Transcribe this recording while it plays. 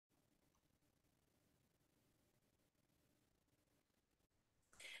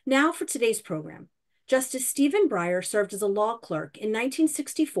Now for today's program. Justice Stephen Breyer served as a law clerk in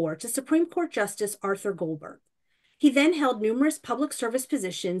 1964 to Supreme Court Justice Arthur Goldberg. He then held numerous public service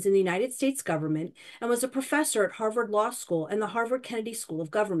positions in the United States government and was a professor at Harvard Law School and the Harvard Kennedy School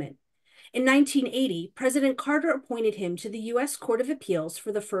of Government. In 1980, President Carter appointed him to the U.S. Court of Appeals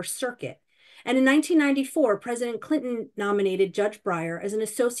for the First Circuit. And in 1994, President Clinton nominated Judge Breyer as an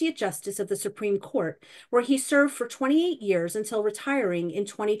Associate Justice of the Supreme Court, where he served for 28 years until retiring in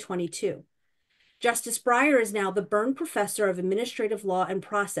 2022. Justice Breyer is now the Byrne Professor of Administrative Law and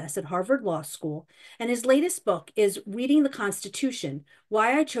Process at Harvard Law School, and his latest book is Reading the Constitution: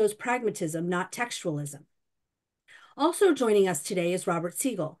 Why I Chose Pragmatism, Not Textualism. Also joining us today is Robert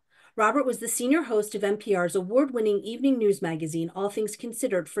Siegel. Robert was the senior host of NPR's award-winning evening news magazine, All Things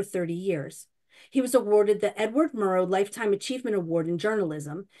Considered, for 30 years. He was awarded the Edward Murrow Lifetime Achievement Award in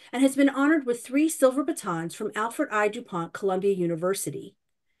Journalism and has been honored with 3 silver batons from Alfred I. DuPont Columbia University,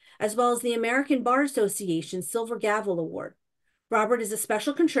 as well as the American Bar Association's Silver Gavel Award. Robert is a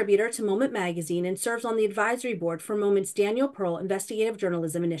special contributor to Moment Magazine and serves on the advisory board for Moment's Daniel Pearl Investigative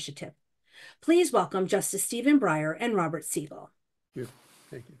Journalism Initiative. Please welcome Justice Stephen Breyer and Robert Siegel.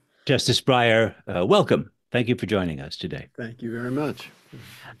 Thank you. Justice Breyer, welcome. Thank you for joining us today. Thank you very much.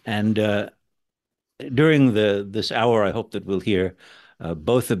 And during this hour, I hope that we'll hear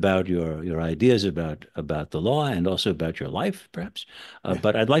both about your ideas about the law and also about your life, perhaps.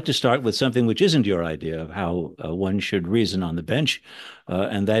 But I'd like to start with something which isn't your idea of how one should reason on the bench,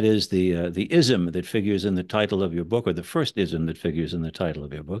 and that is the ism that figures in the title of your book, or the first ism that figures in the title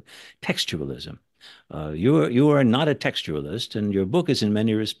of your book, textualism. You are not a textualist, and your book is in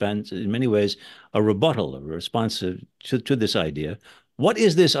many ways a rebuttal, a response to this idea. What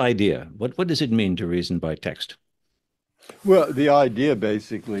is this idea? What does it mean to reason by text? Well, the idea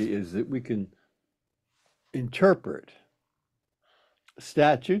basically is that we can interpret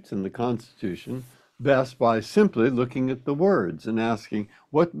statutes and the Constitution best by simply looking at the words and asking,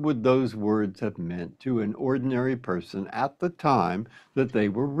 what would those words have meant to an ordinary person at the time that they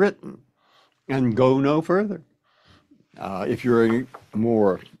were written? And go no further. If you're a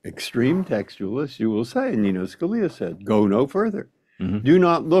more extreme textualist, you will say, and Scalia said, go no further. Mm-hmm. Do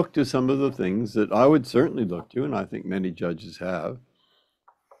not look to some of the things that I would certainly look to, and I think many judges have.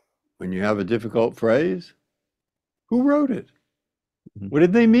 When you have a difficult phrase, who wrote it? Mm-hmm. What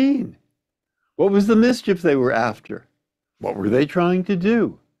did they mean? What was the mischief they were after? What were they trying to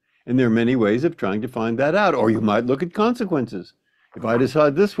do? And there are many ways of trying to find that out. Or you might look at consequences. If I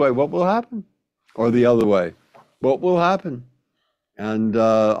decide this way, what will happen? Or the other way, what will happen? And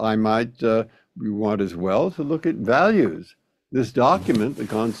I might want as well to look at values. This document, the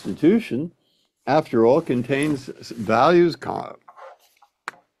Constitution, after all, contains values: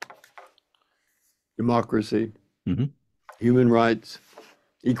 democracy, mm-hmm. human rights,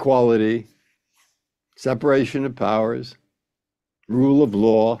 equality, separation of powers, rule of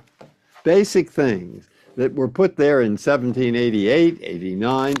law, basic things that were put there in 1788,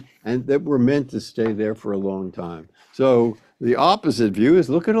 89, and that were meant to stay there for a long time. So the opposite view is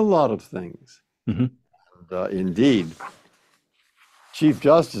look at a lot of things. Mm-hmm. And, indeed, Chief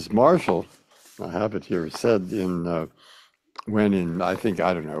Justice Marshall, I have it here, said when in, I think,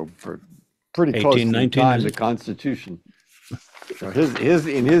 I don't know, for pretty close to the time, the Constitution,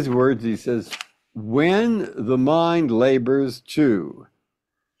 in his words, he says, when the mind labors to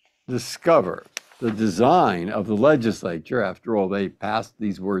discover the design of the legislature, after all, they passed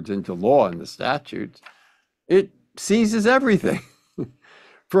these words into law in the statutes, it seizes everything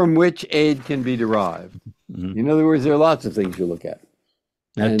from which aid can be derived. Mm-hmm. In other words, there are lots of things you look at.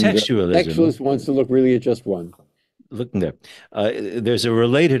 Now, textualism. Textualist wants to look really at just one. Looking there. There's a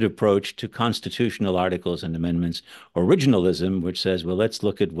related approach to constitutional articles and amendments, originalism, which says, well, let's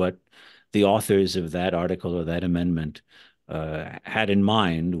look at what the authors of that article or that amendment had in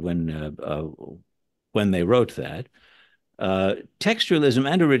mind when they wrote that. Textualism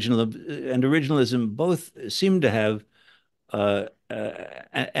and originalism both seem to have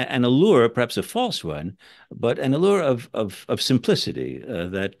an allure, perhaps a false one, but an allure of simplicity,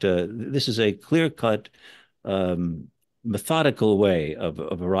 that this is a clear-cut, methodical way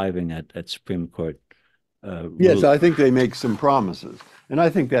of arriving at Supreme Court Yes, I think they make some promises. And I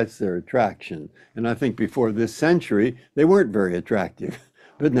think that's their attraction. And I think before this century, they weren't very attractive,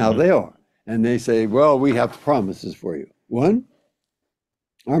 but now they are. And they say, well, we have promises for you. One,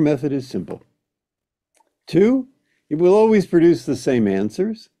 our method is simple. Two, it will always produce the same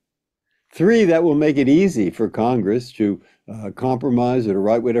answers. Three, that will make it easy for Congress to compromise or to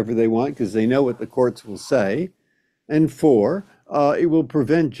write whatever they want because they know what the courts will say. And four, it will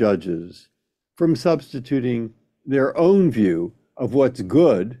prevent judges from substituting their own view of what's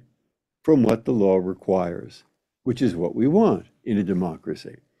good from what the law requires, which is what we want in a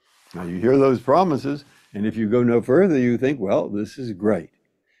democracy. Now, you hear those promises, and if you go no further, you think, well, this is great.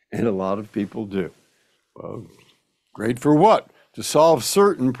 And a lot of people do. Well, great for what? To solve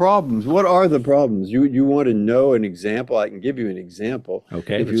certain problems. What are the problems? You want to know an example? I can give you an example,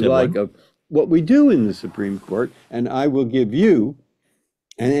 okay, if you like, of what we do in the Supreme Court, and I will give you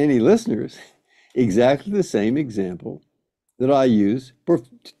and any listeners exactly the same example that I use to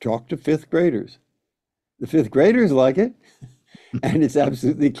talk to fifth graders. The fifth graders like it, and it's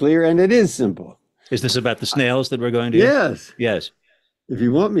absolutely clear, and it is simple. Is this about the snails that we're going to use? Yes. If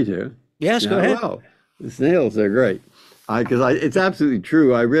you want me to. Yes, go ahead. Well, the snails are great. It's absolutely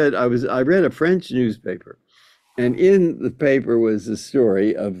true. I read a French newspaper, and in the paper was a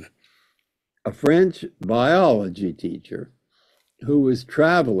story of a French biology teacher who was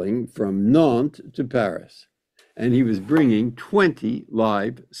traveling from Nantes to Paris, and he was bringing 20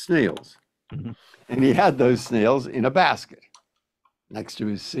 live snails. Mm-hmm. And he had those snails in a basket next to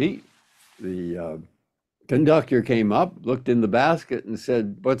his seat. The conductor came up, looked in the basket and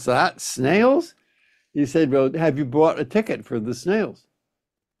said, "What's that, snails?" He said, "Well, have you bought a ticket for the snails?"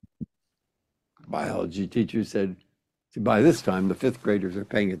 The biology teacher said, by this time, the fifth graders are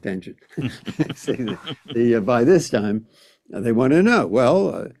paying attention. By this time, they want to know.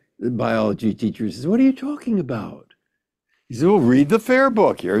 Well, the biology teacher says, "What are you talking about?" He said, "Well, read the fare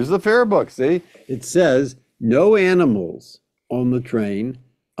book. Here's the fare book. See, it says no animals on the train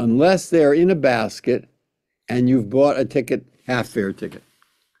unless they're in a basket and you've bought a ticket, half-fare ticket."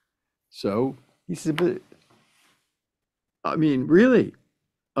 So he said, "But I mean, really,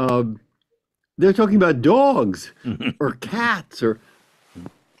 they're talking about dogs or cats or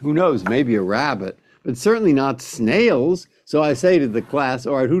who knows, maybe a rabbit, but certainly not snails." So I say to the class,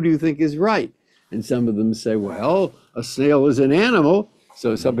 "All right, who do you think is right?" And some of them say, "Well, a snail is an animal."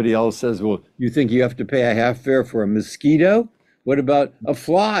 So somebody else says, "Well, you think you have to pay a half fare for a mosquito? What about a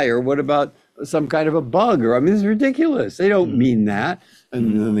fly? Or what about some kind of a bug?" Or, I mean, it's ridiculous. They don't mean that.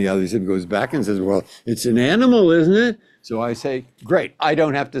 And then the other side goes back and says, "Well, it's an animal, isn't it?" So I say, "Great, I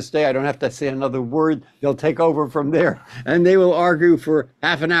don't have to stay. I don't have to say another word. They'll take over from there." And they will argue for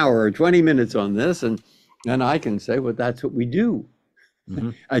half an hour or 20 minutes on this. And I can say, well, that's what we do.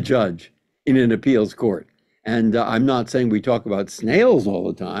 A judge in an appeals court. And I'm not saying we talk about snails all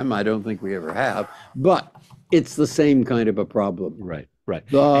the time. I don't think we ever have. But it's the same kind of a problem. Right.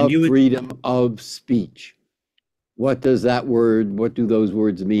 The freedom of speech. What does that word, what do those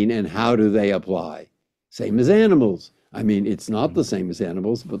words mean, and how do they apply? Same as animals. I mean, it's not the same as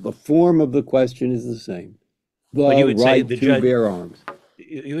animals, but the form of the question is the same. The right to bear arms.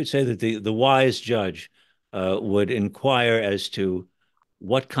 You would say that the wise judge would inquire as to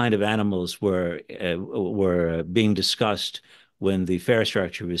what kind of animals were being discussed when the fare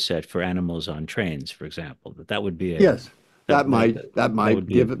structure was set for animals on trains, for example. That would be yes. That might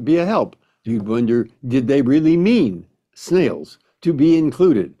be a help. You'd wonder, did they really mean snails to be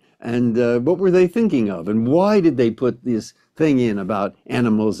included? And what were they thinking of? And why did they put this thing in about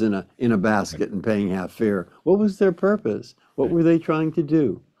animals in a basket and paying half fare? What was their purpose? What were they trying to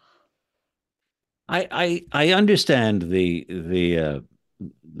do? I understand the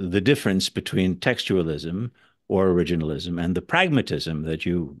difference between textualism or originalism and the pragmatism that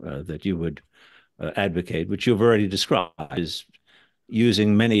you would advocate, which you've already described as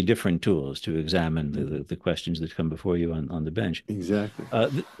using many different tools to examine the questions that come before you on the bench. Exactly.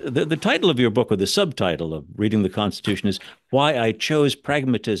 The title of your book, or the subtitle of Reading the Constitution, is Why I Chose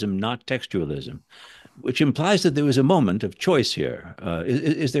Pragmatism, Not Textualism, which implies that there was a moment of choice here.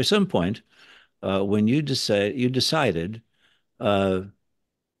 Is there some point when you decided,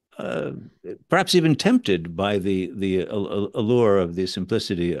 perhaps even tempted by the allure of the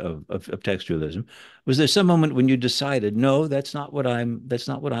simplicity of textualism, was there some moment when you decided, no, that's not what I'm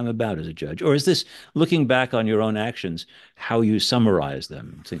about as a judge? Or is this, looking back on your own actions, how you summarize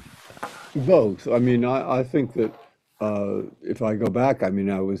them? Both. I mean, I think that if I go back, I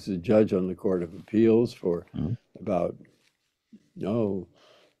mean, I was a judge on the Court of Appeals for about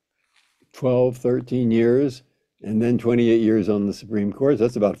 12, 13 years. And then 28 years on the Supreme Court.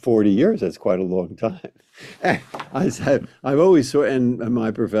 That's about 40 years. That's quite a long time. I've always saw, and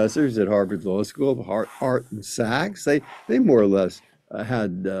my professors at Harvard Law School, Hart and Sachs, they more or less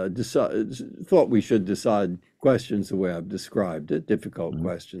had thought we should decide questions the way I've described it, difficult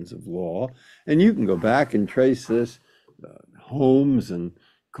questions of law. And you can go back and trace this, Holmes and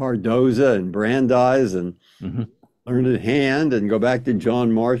Cardoza and Brandeis and Learned Hand, and go back to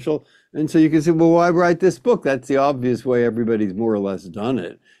John Marshall. And so you can say, well, why write this book? That's the obvious way everybody's more or less done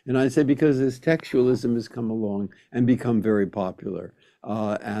it. And I say because this textualism has come along and become very popular.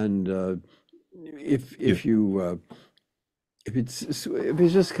 And if you if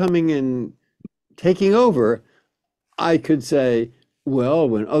it's just coming in, taking over, I could say, well,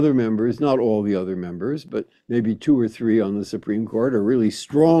 when other members, not all the other members, but maybe two or three on the Supreme Court are really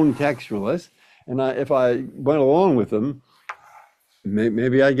strong textualists, and if I went along with them,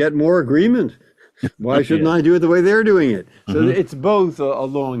 maybe I get more agreement. Why shouldn't Yeah. I do it the way they're doing it? So it's both a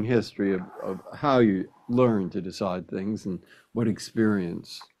long history of how you learn to decide things and what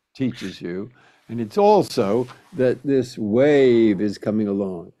experience teaches you. And it's also that this wave is coming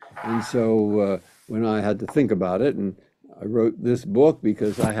along. And so when I had to think about it, and I wrote this book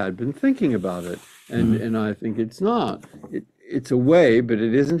because I had been thinking about it, and I think it's not. It's a way, but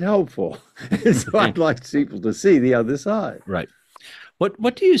it isn't helpful. So I'd like people to see the other side. Right.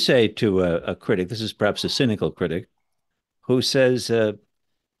 What do you say to a critic? This is perhaps a cynical critic who says,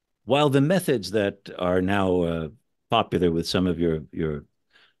 while the methods that are now popular with some of your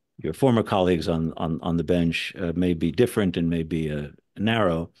former colleagues on the bench may be different and may be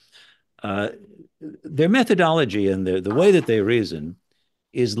narrow, uh, their methodology and the way that they reason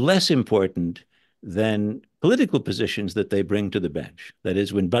is less important than political positions that they bring to the bench. That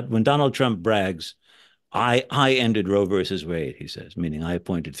is, when Donald Trump brags, I ended Roe versus Wade, he says, meaning I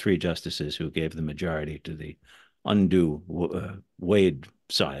appointed 3 justices who gave the majority to the undue Wade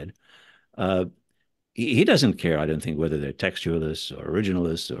side. He doesn't care, I don't think, whether they're textualists or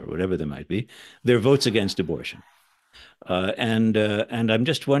originalists or whatever they might be. They're votes against abortion. And I'm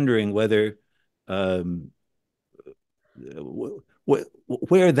just wondering whether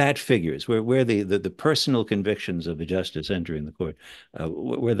where that figures, where the personal convictions of the justice entering the court,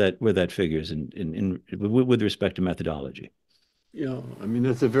 where that figures with respect to methodology. Yeah, I mean,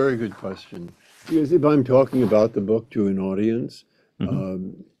 that's a very good question. Because if I'm talking about the book to an audience,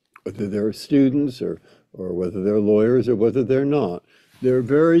 whether they're students or whether they're lawyers or whether they're not, they're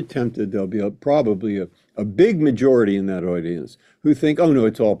very tempted. There'll be probably a big majority in that audience who think, oh, no,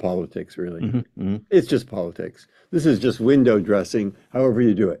 it's all politics, really. It's just politics. This is just window dressing, however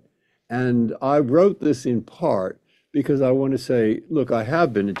you do it. And I wrote this in part because I want to say, look, I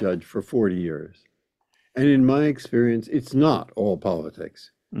have been a judge for 40 years. And in my experience, it's not all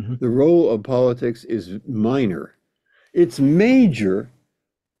politics. The role of politics is minor. It's major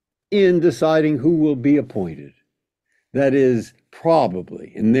in deciding who will be appointed. That is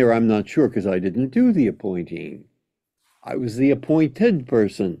probably, and there I'm not sure because I didn't do the appointing. I was the appointed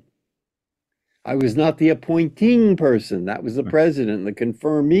person. I was not the appointing person. That was the president. The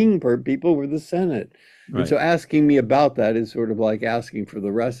confirming people were the Senate. And so asking me about that is sort of like asking for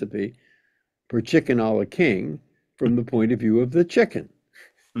the recipe for chicken a la king from the point of view of the chicken.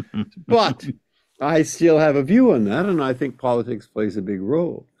 But I still have a view on that, and I think politics plays a big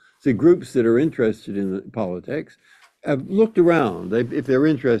role. The groups that are interested in politics have looked around. If they're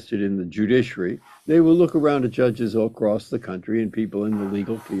interested in the judiciary, they will look around at judges all across the country and people in the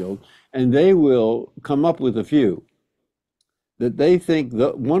legal field, and they will come up with a few that they think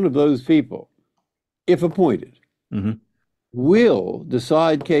that one of those people, if appointed, will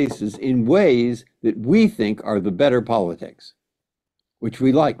decide cases in ways that we think are the better politics, which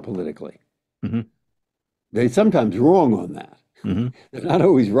we like politically. They're sometimes wrong on that. They're not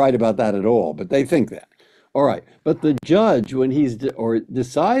always right about that at all, but they think that. All right. But the judge, when he's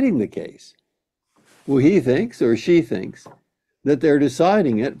deciding the case, well, he thinks or she thinks that they're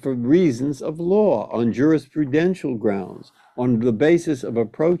deciding it for reasons of law, on jurisprudential grounds, on the basis of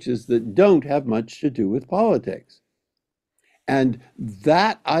approaches that don't have much to do with politics. And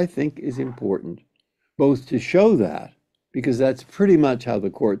that, I think, is important, both to show that, because that's pretty much how the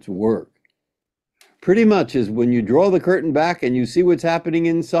courts work. Pretty much is when you draw the curtain back and you see what's happening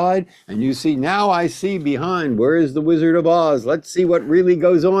inside, and you see, now I see behind, where is the Wizard of Oz? Let's see what really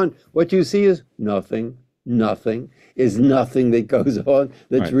goes on. What you see is nothing. Nothing is nothing that goes on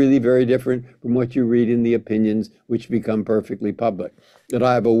that's really very different from what you read in the opinions, which become perfectly public. That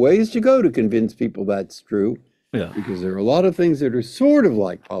I have a ways to go to convince people that's true, because there are a lot of things that are sort of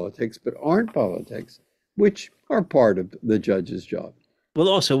like politics, but aren't politics, which are part of the judge's job. Well,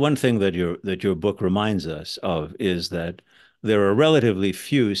 also one thing that your book reminds us of is that there are relatively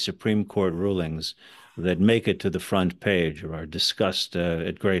few Supreme Court rulings that make it to the front page or are discussed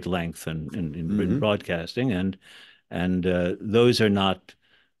at great length in broadcasting, and those are not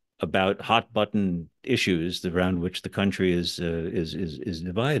about hot button issues around which the country is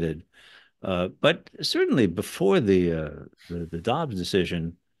divided. But certainly before the Dobbs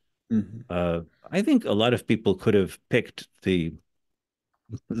decision, I think a lot of people could have picked the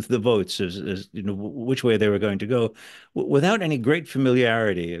the votes as which way they were going to go, without any great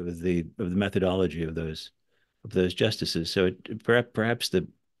familiarity with the methodology of those justices. So perhaps the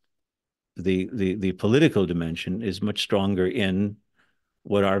political dimension is much stronger in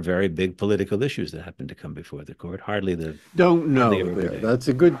what are very big political issues that happen to come before the court. Hardly don't know everybody. That's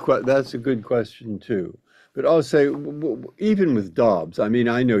a good question too. But I'll say, even with Dobbs, I mean,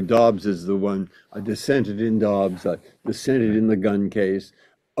 I know Dobbs is the one. I dissented in Dobbs. I dissented in the gun case.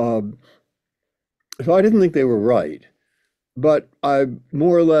 So I didn't think they were right, but I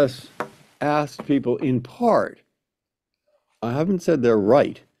more or less asked people in part. I haven't said they're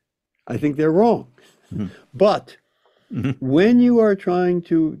right. I think they're wrong. Mm-hmm. But when you are trying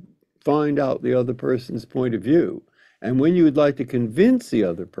to find out the other person's point of view, and when you would like to convince the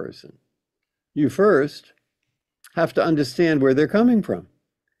other person, you first have to understand where they're coming from.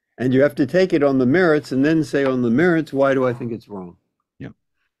 And you have to take it on the merits and then say, on the merits, why do I think it's wrong? Yeah.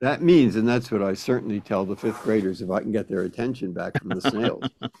 That means, and that's what I certainly tell the fifth graders if I can get their attention back from the snails.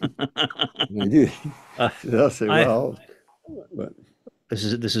 I do. They'll say, well, but. This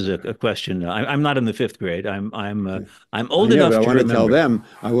is a question. I'm not in the fifth grade. I'm old enough to remember.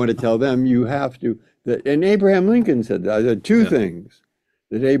 I want to tell them you have to. And Abraham Lincoln said that two things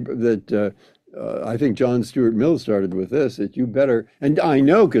that I think John Stuart Mill started with this, that you better, and I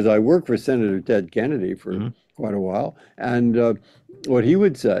know because I worked for Senator Ted Kennedy for quite a while, and what he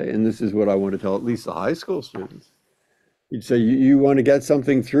would say, and this is what I want to tell at least the high school students, he'd say, you want to get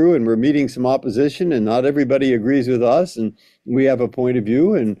something through and we're meeting some opposition and not everybody agrees with us and we have a point of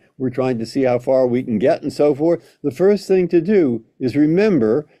view and we're trying to see how far we can get and so forth. The first thing to do is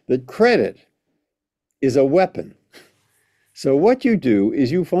remember that credit is a weapon. So what you do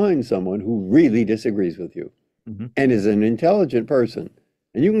is you find someone who really disagrees with you and is an intelligent person,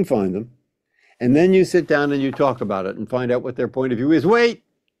 and you can find them. And then you sit down and you talk about it and find out what their point of view is. Wait,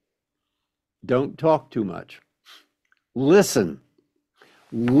 don't talk too much. Listen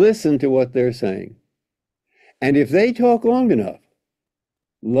to what they're saying. And if they talk long enough,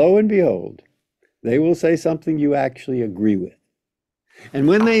 lo and behold, they will say something you actually agree with. And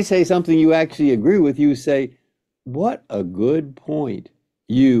when they say something you actually agree with, you say, what a good point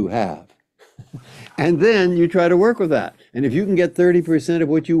you have. And then you try to work with that. And if you can get 30% of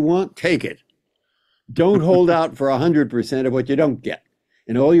what you want, take it. Don't hold out for 100% of what you don't get.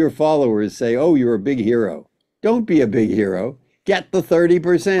 And all your followers say, oh, you're a big hero. Don't be a big hero. Get the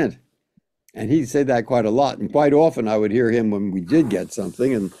 30%. And he'd say that quite a lot. And quite often I would hear him when we did get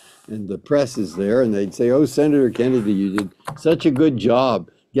something and the press is there and they'd say, oh, Senator Kennedy, you did such a good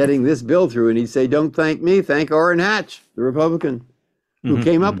job getting this bill through. And he'd say, don't thank me, thank Orrin Hatch, the Republican who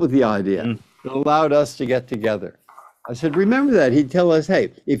came up with the idea that allowed us to get together. I said, remember that. He'd tell us,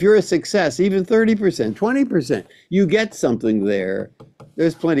 hey, if you're a success, even 30%, 20%, you get something there.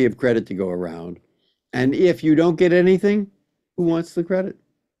 There's plenty of credit to go around. And if you don't get anything, who wants the credit?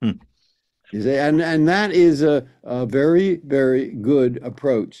 You say, and that is a very, very good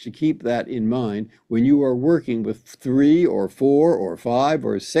approach to keep that in mind when you are working with 3 or 4 or 5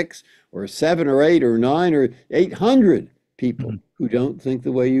 or 6 or 7 or 8 or 9 or 800 people who don't think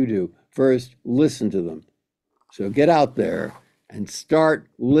the way you do. First, listen to them. So get out there and start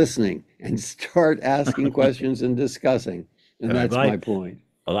listening and start asking questions and discussing. And that's my point.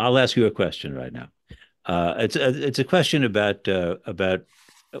 Well, I'll ask you a question right now. It's a question about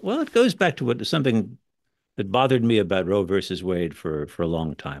well, it goes back to something that bothered me about Roe versus Wade for a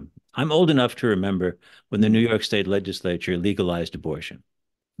long time. I'm old enough to remember when the New York State legislature legalized abortion.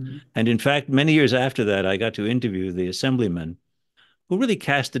 And in fact, many years after that, I got to interview the assemblyman who really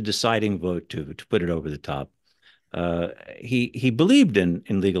cast the deciding vote to put it over the top. He believed in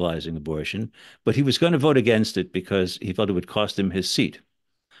legalizing abortion, but he was going to vote against it because he felt it would cost him his seat.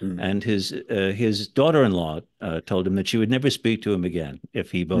 And his daughter-in-law told him that she would never speak to him again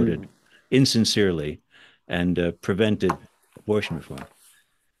if he voted insincerely and prevented abortion reform.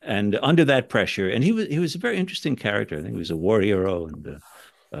 And under that pressure, and he was a very interesting character. I think he was a war hero and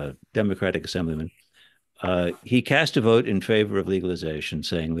a Democratic assemblyman. He cast a vote in favor of legalization,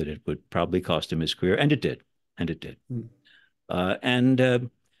 saying that it would probably cost him his career, and it did. And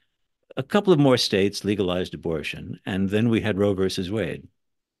a couple of more states legalized abortion, and then we had Roe versus Wade.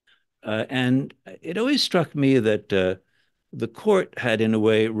 And it always struck me that the court had, in a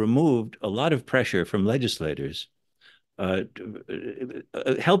way, removed a lot of pressure from legislators,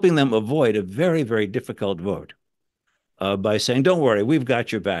 helping them avoid a very, very difficult vote by saying, don't worry, we've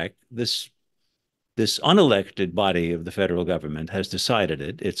got your back. This unelected body of the federal government has decided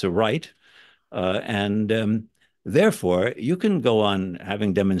it. It's a right. And therefore, you can go on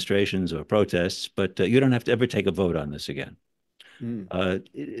having demonstrations or protests, but you don't have to ever take a vote on this again. I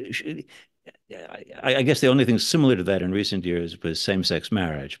guess the only thing similar to that in recent years was same-sex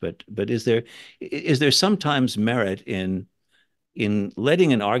marriage. But is there sometimes merit in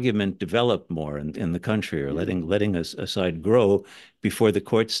letting an argument develop more in the country, or letting a side grow before the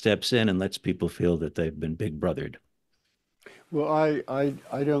court steps in and lets people feel that they've been big brothered? Well, I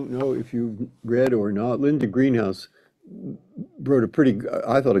don't know if you've read or not. Linda Greenhouse wrote a pretty,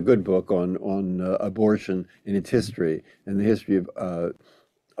 I thought, a good book on abortion and its history and the history of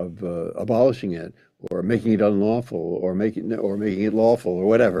abolishing it or making it unlawful or making it lawful or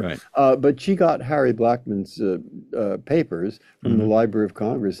whatever. Right. But she got Harry Blackman's papers from the Library of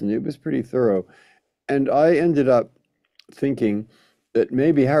Congress, and it was pretty thorough. And I ended up thinking that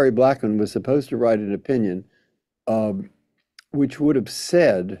maybe Harry Blackman was supposed to write an opinion which would have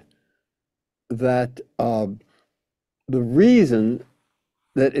said that the reason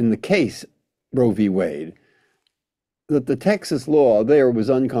that in the case Roe v. Wade, that the Texas law there was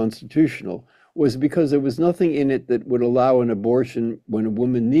unconstitutional was because there was nothing in it that would allow an abortion when a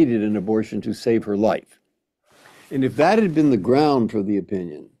woman needed an abortion to save her life. And if that had been the ground for the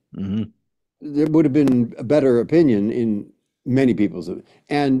opinion, there would have been a better opinion in many people's.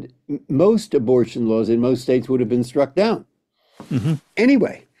 And most abortion laws in most states would have been struck down.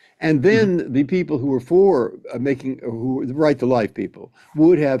 Anyway. And then the people who were for who the right to life people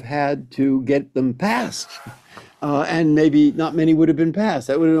would have had to get them passed. And maybe not many would have been passed.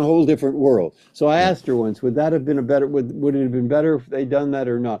 That would have been a whole different world. So I asked her once, would that have been would it have been better if they'd done that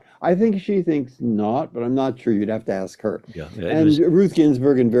or not? I think she thinks not, but I'm not sure. You'd have to ask her. Yeah, and Ruth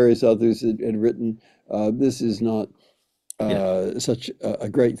Ginsburg and various others had written, this is not such a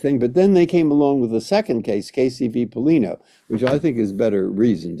great thing. But then they came along with a second case, Casey v. Polino, which I think is better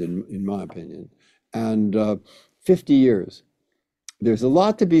reasoned in my opinion. And 50 years. There's a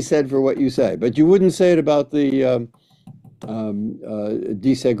lot to be said for what you say, but you wouldn't say it about the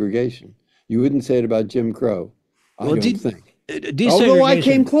desegregation. You wouldn't say it about Jim Crow, I don't think. Although I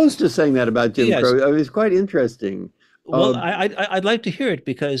came close to saying that about Jim Crow. It was quite interesting. Well, I'd like to hear it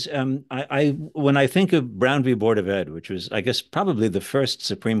because when I think of Brown v. Board of Ed, which was, I guess, probably the first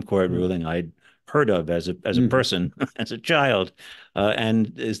Supreme Court ruling I'd heard of as a person, as a child,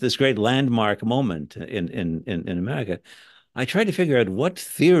 and is this great landmark moment in America. I tried to figure out what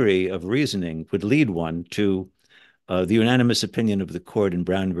theory of reasoning would lead one to the unanimous opinion of the court in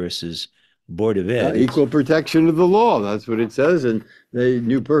Brown versus Board of Ed. Equal protection of the law, that's what it says. And they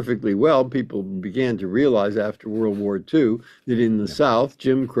knew perfectly well, people began to realize after World War II that in the South,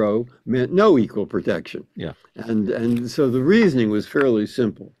 Jim Crow meant no equal protection. Yeah. And so the reasoning was fairly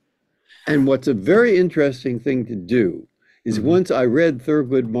simple. And what's a very interesting thing to do is once I read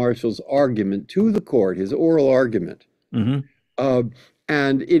Thurgood Marshall's argument to the court, his oral argument, and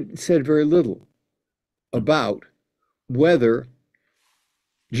it said very little about whether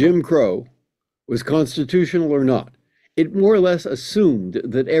Jim Crow was constitutional or not. It more or less assumed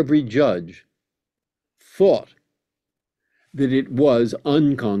that every judge thought that it was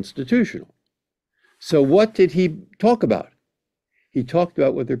unconstitutional. So what did he talk about? He talked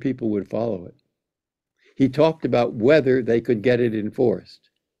about whether people would follow it. He talked about whether they could get it enforced.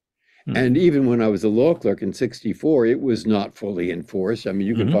 And even when I was a law clerk in '64, it was not fully enforced. I mean,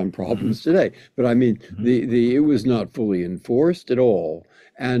 you can find problems today, but I mean, it was not fully enforced at all.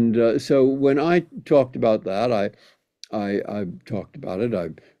 And so when I talked about that, I've talked about it,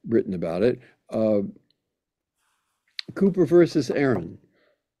 I've written about it. Cooper versus Aaron.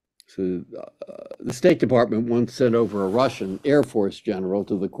 So the State Department once sent over a Russian Air Force general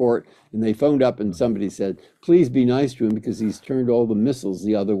to the court, and they phoned up and somebody said, please be nice to him because he's turned all the missiles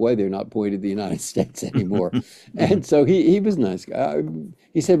the other way. They're not pointed at the United States anymore. And so he was a nice guy.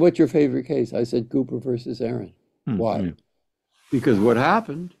 He said, what's your favorite case? I said, Cooper versus Aaron. Why? Because what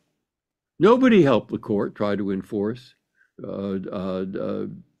happened, nobody helped the court try to enforce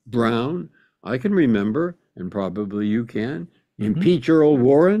Brown. I can remember, and probably you can, impeach Earl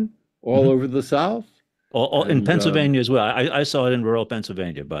Warren all over the South. In Pennsylvania as well. I saw it in rural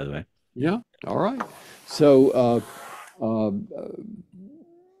Pennsylvania, by the way. Yeah, all right. So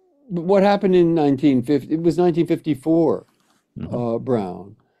what happened in 1950? It was 1954,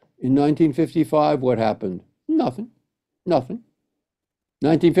 Brown. In 1955, what happened? Nothing.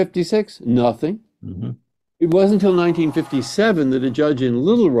 1956, nothing. It wasn't until 1957 that a judge in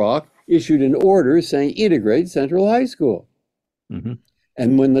Little Rock issued an order saying integrate Central High School.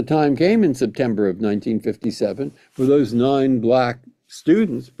 And when the time came in September of 1957 for those 9 black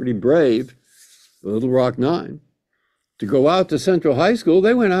students, pretty brave, the Little Rock 9, to go out to Central High School,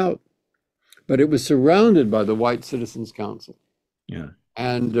 they went out. But it was surrounded by the White Citizens Council.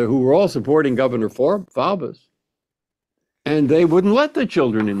 And who were all supporting Governor Faubus. And they wouldn't let the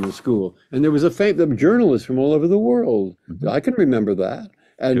children in the school. And there was a journalist from all over the world. I can remember that.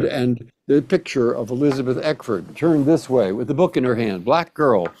 And the picture of Elizabeth Eckford turned this way with the book in her hand, black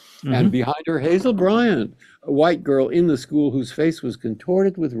girl. And behind her, Hazel Bryant, a white girl in the school whose face was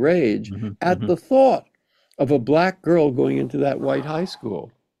contorted with rage at the thought of a black girl going into that white high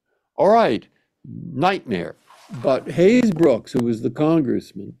school. All right, nightmare. But Hayes Brooks, who was the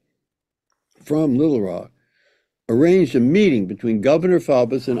congressman from Little Rock, arranged a meeting between Governor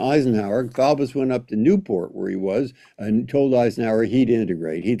Faubus and Eisenhower. Faubus went up to Newport, where he was, and told Eisenhower he'd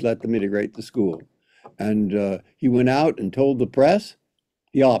integrate. He'd let them integrate the school. And he went out and told the press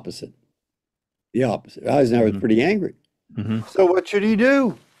the opposite. The opposite. Eisenhower was pretty angry. So what should he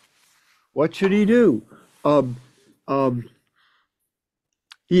do? What should he do?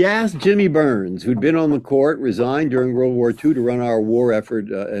 He asked Jimmy Burns, who'd been on the court, resigned during World War II to run our war effort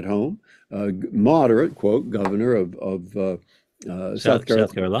at home, moderate, quote, governor of South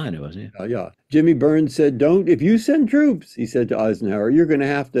Carolina, wasn't he? Yeah. Jimmy Burns said, if you send troops, he said to Eisenhower, you're going to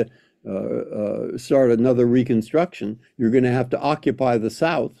have to start another reconstruction. You're going to have to occupy the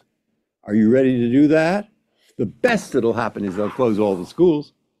South. Are you ready to do that? The best that'll happen is they'll close all the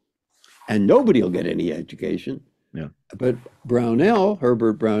schools and nobody will get any education. Yeah. But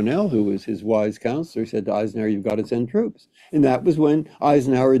Herbert Brownell, who was his wise counselor, said to Eisenhower, you've got to send troops. And that was when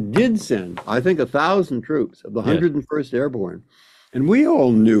Eisenhower did send, I think, 1,000 troops of the 101st Airborne. And we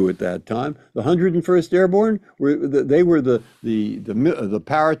all knew at that time, the 101st Airborne, were the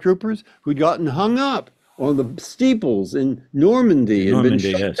paratroopers who'd gotten hung up on the steeples in Normandy and been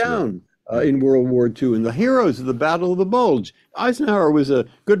shot down in World War II, and the heroes of the Battle of the Bulge. Eisenhower was a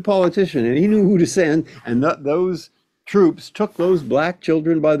good politician, and he knew who to send, and those troops took those black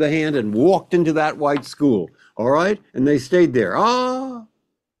children by the hand and walked into that white school, all right? And they stayed there. I'd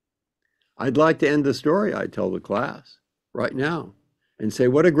like to end the story, I tell the class, right now, and say,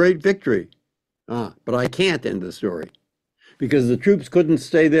 what a great victory. But I can't end the story, because the troops couldn't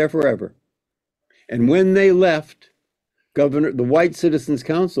stay there forever. And when they left, the White Citizens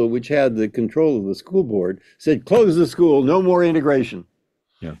Council, which had the control of the school board, said, close the school, no more integration.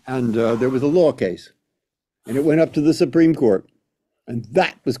 Yeah. And there was a law case, and it went up to the Supreme Court. And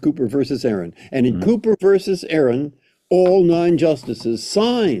that was Cooper versus Aaron. And in Cooper versus Aaron, all 9 justices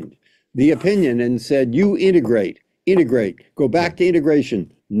signed the opinion and said, you integrate, go back to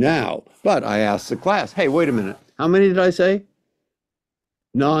integration now. But I asked the class, hey, wait a minute, how many did I say?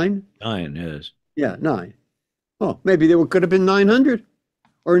 9? 9, yes. Yeah, 9. Oh, maybe there could have been 900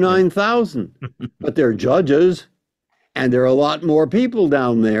 or 9,000, but they're judges, and there are a lot more people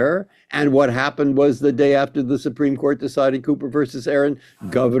down there. And what happened was the day after the Supreme Court decided Cooper versus Aaron,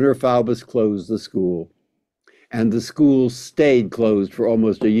 Governor Faubus closed the school. And the school stayed closed for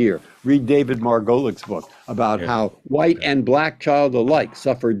almost a year. Read David Margolik's book about how white and black child alike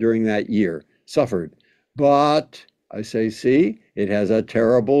suffered during that year. But I say, see, it has a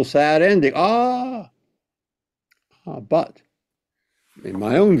terrible, sad ending. But in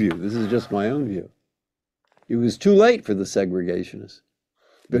my own view, this is just my own view, it was too late for the segregationists.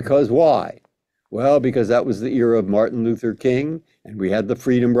 Because why? Well, because that was the era of Martin Luther King, and we had the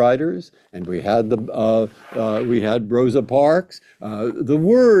Freedom Riders, and we had Rosa Parks. The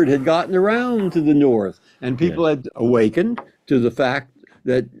word had gotten around to the North, and people had awakened to the fact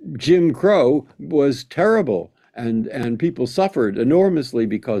that Jim Crow was terrible, and people suffered enormously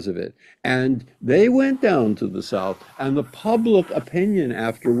because of it. And they went down to the South, and the public opinion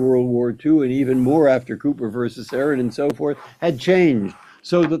after World War II, and even more after Cooper versus Aaron and so forth, had changed,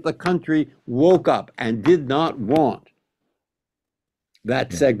 so that the country woke up and did not want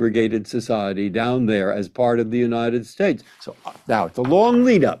that segregated society down there as part of the United States. So now it's a long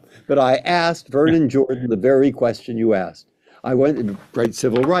lead up, but I asked Vernon Jordan the very question you asked. I went to the great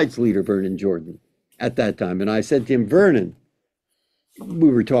civil rights leader, Vernon Jordan, at that time, and I said to him, Vernon, we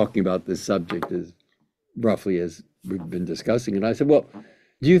were talking about this subject as roughly as we've been discussing, and I said, well,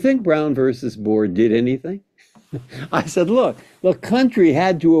 do you think Brown versus Boer did anything? I said, look, the country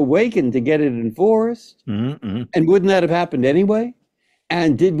had to awaken to get it enforced, and wouldn't that have happened anyway?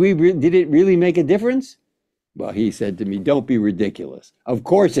 And did it really make a difference? Well, he said to me, don't be ridiculous. Of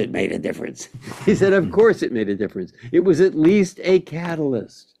course it made a difference. He said, of course it made a difference. It was at least a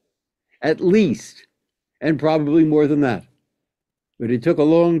catalyst, at least, and probably more than that. But it took a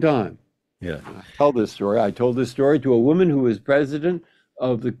long time. Yeah. I told this story to a woman who was president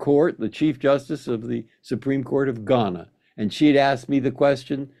of the court, the Chief Justice of the Supreme Court of Ghana. And she had asked me the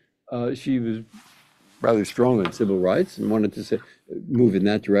question. She was rather strong on civil rights and wanted to move in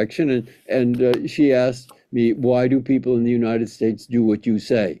that direction. And she asked me, why do people in the United States do what you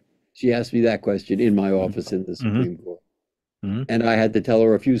say? She asked me that question in my office in the Supreme Court. and I had to tell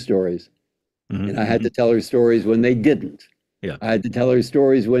her a few stories. And I had to tell her stories when they didn't. Yeah. I had to tell her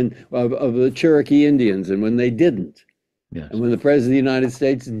stories of the Cherokee Indians and when they didn't. Yes. And when the President of the United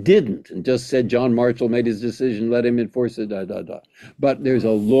States didn't and just said John Marshall made his decision, let him enforce it, But there's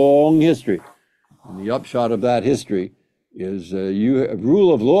a long history. And the upshot of that history is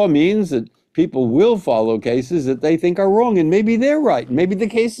rule of law means that people will follow cases that they think are wrong, and maybe they're right. Maybe the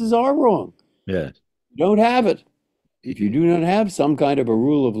cases are wrong. Yes. You don't have it. If you do not have some kind of a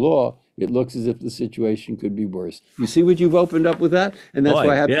rule of law, it looks as if the situation could be worse. You see what you've opened up with that? And that's why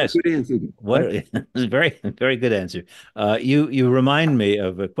I have a good answer. Very, very good answer. You remind me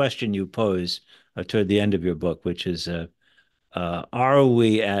of a question you pose toward the end of your book, which is, are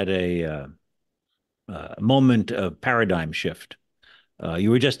we at a moment of paradigm shift?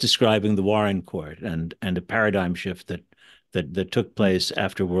 You were just describing the Warren Court and a paradigm shift that took place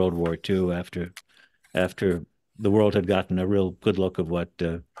after World War II, after the world had gotten a real good look of what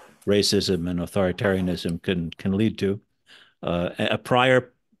racism and authoritarianism can lead to. A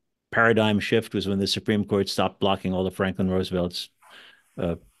prior paradigm shift was when the Supreme Court stopped blocking all of Franklin Roosevelt's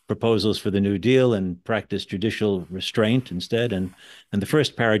proposals for the New Deal and practiced judicial restraint instead. And the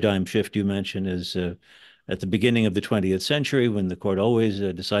first paradigm shift you mentioned is at the beginning of the 20th century, when the court always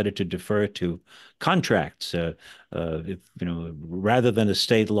decided to defer to contracts, rather than a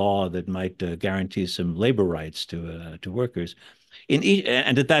state law that might guarantee some labor rights to workers. And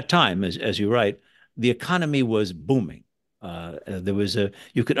at that time, as you write, the economy was booming.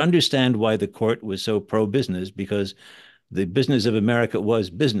 You could understand why the court was so pro-business, because the business of America was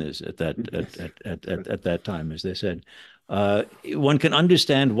business at that time, as they said. One can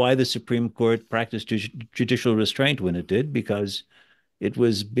understand why the Supreme Court practiced judicial restraint when it did, because it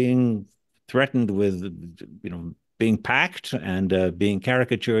was being threatened with, being packed and being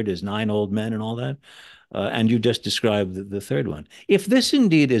caricatured as 9 old men and all that. And you just described the third one. If this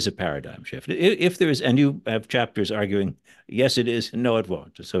indeed is a paradigm shift, if there is, and you have chapters arguing, yes, it is, and no, it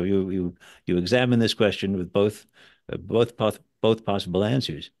won't. So you examine this question with both possible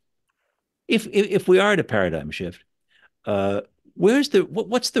answers. If we are at a paradigm shift,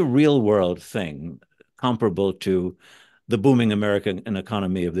 what's the real world thing comparable to the booming American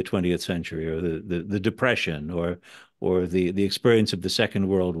economy of the 20th century, or the Depression, or the experience of the Second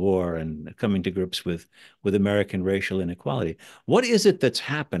World War and coming to grips with American racial inequality? What is it that's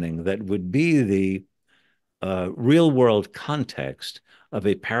happening that would be the real world context of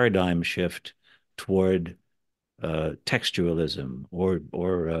a paradigm shift toward textualism or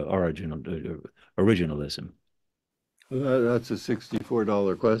originalism? Well, that's a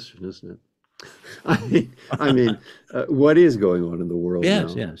 $64 question, isn't it? I mean, what is going on in the world now?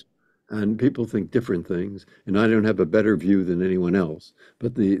 Yes. And people think different things, and I don't have a better view than anyone else.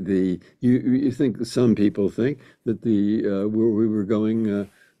 But you think, some people think that where we were going,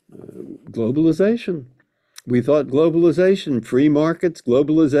 globalization. We thought globalization, free markets,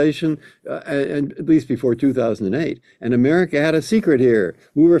 globalization, and at least before 2008. And America had a secret here.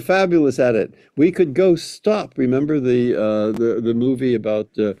 We were fabulous at it. We could go stop. Remember the movie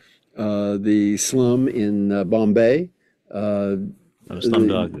about the slum in Bombay?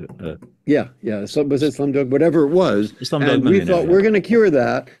 Slumdog. Yeah. So was it Slumdog? Whatever it was. And we thought, we're going to cure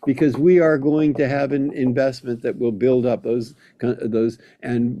that because we are going to have an investment that will build up those.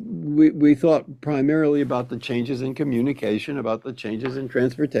 And we thought primarily about the changes in communication, about the changes in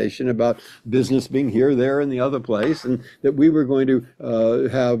transportation, about business being here, there, and the other place, and that we were going to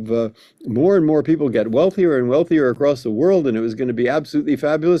have more and more people get wealthier and wealthier across the world, and it was going to be absolutely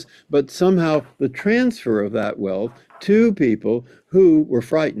fabulous. But somehow the transfer of that wealth to people who were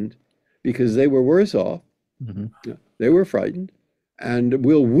frightened because they were worse off. Mm-hmm. They were frightened. And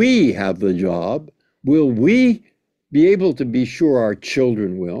will we have the job? Will we be able to be sure our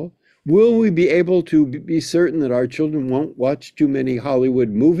children will? Will we be able to be certain that our children won't watch too many Hollywood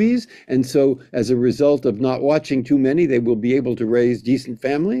movies? And so as a result of not watching too many, they will be able to raise decent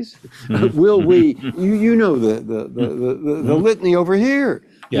families? Mm-hmm. Will we, you know the litany over here.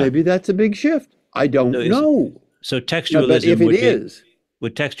 Yeah. Maybe that's a big shift. I don't know. So textualism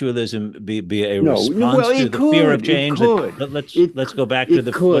would textualism be a response to the fear of change? Let's go back to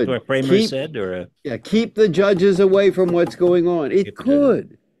what our framers said, keep the judges away from what's going on. It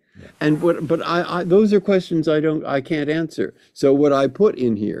could. Yeah. And but I those are questions I can't answer. So what I put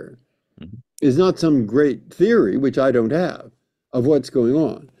in here is not some great theory, which I don't have, of what's going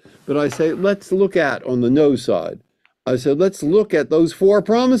on. But I say, let's look at, on the no side, I said, let's look at those 4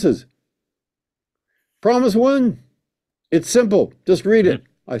 promises. Promise 1, it's simple. Just read it.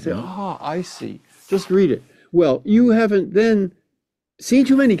 I say, I see. Just read it. Well, you haven't then seen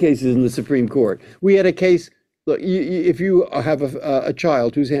too many cases in the Supreme Court. We had a case Look, if you have a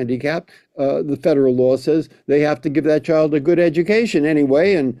child who's handicapped, the federal law says they have to give that child a good education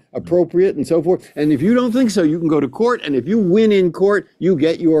anyway and appropriate and so forth. And if you don't think so, you can go to court. And if you win in court, you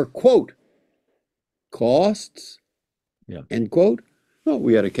get your quote, costs, end quote. Well,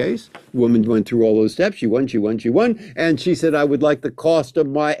 we had a case. The woman went through all those steps. She won, she won, she won. And she said, I would like the cost of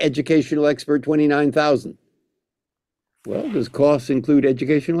my educational expert, $29,000. Well, does costs include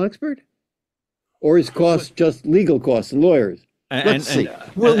educational expert? Or is cost just legal costs and lawyers? Let's see.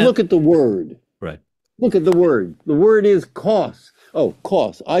 Well, look at the word. Right. Look at the word. The word is costs. Oh,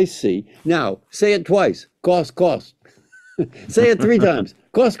 costs. I see. Now, say it twice. Cost, cost. Say it 3 times.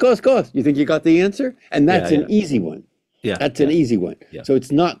 Cost, cost, cost. You think you got the answer? And that's an easy one. Yeah. That's an easy one. Yeah. So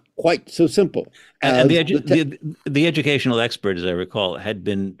it's not quite so simple. And the educational expert, as I recall, had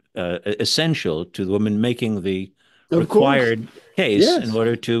been essential to the woman making the required case in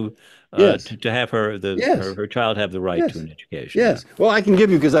order to have her child have the right to an education. Yes. Well, I can give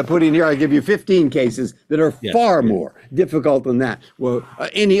you, because I put in here, I give you 15 cases that are far more difficult than that. Well,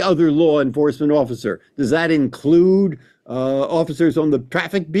 any other law enforcement officer, does that include officers on the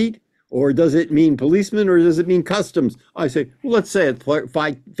traffic beat? Or does it mean policemen, or does it mean customs? I say, well, let's say it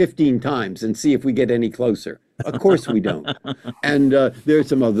 15 times and see if we get any closer. Of course we don't. And there's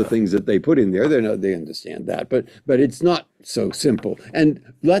some other things that they put in there. They understand that, but it's not so simple. And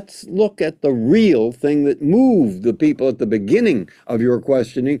let's look at the real thing that moved the people at the beginning of your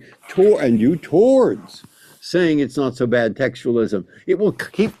questioning towards saying it's not so bad textualism. It will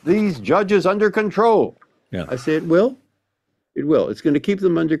keep these judges under control. Yeah. I say it will. It will. It's going to keep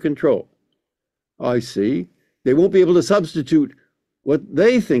them under control. I see. They won't be able to substitute what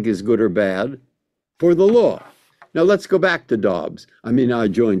they think is good or bad for the law. Now, let's go back to Dobbs. I mean, I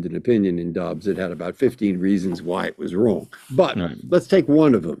joined an opinion in Dobbs that had about 15 reasons why it was wrong. But let's take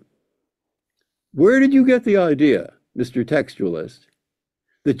one of them. Where did you get the idea, Mr. Textualist,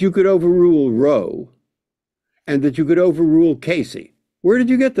 that you could overrule Roe and that you could overrule Casey? Where did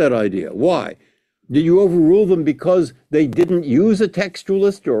you get that idea? Why? Did you overrule them because they didn't use a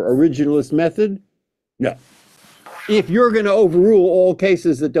textualist or originalist method? No. If you're going to overrule all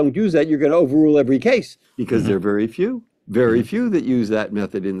cases that don't use that, you're going to overrule every case, because there are very few that use that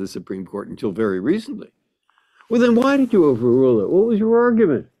method in the Supreme Court until very recently. Well, then why did you overrule it? What was your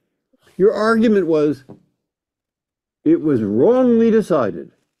argument? Your argument was it was wrongly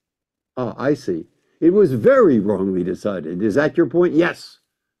decided. Ah, I see. It was very wrongly decided. Is that your point? Yes.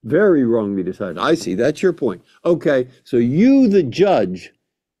 Very wrongly decided. I see. That's your point. Okay. So you, the judge,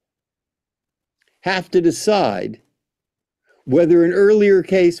 have to decide whether an earlier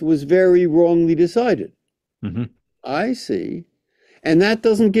case was very wrongly decided. I see. And that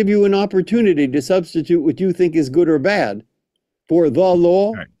doesn't give you an opportunity to substitute what you think is good or bad for the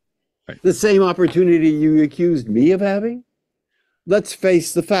law. Right. The same opportunity you accused me of having. Let's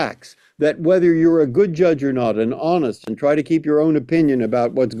face the facts. That whether you're a good judge or not, and honest, and try to keep your own opinion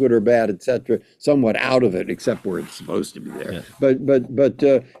about what's good or bad, etc., somewhat out of it, except where it's supposed to be there. Yeah. But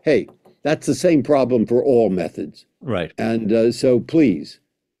hey, that's the same problem for all methods. Right. And so please,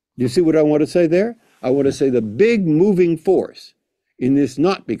 you see what I want to say there? I want to say the big moving force in this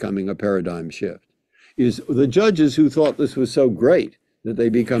not becoming a paradigm shift is the judges who thought this was so great that they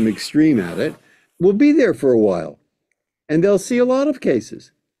become extreme at it will be there for a while, and they'll see a lot of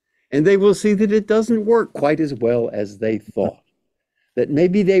cases. And they will see that it doesn't work quite as well as they thought, that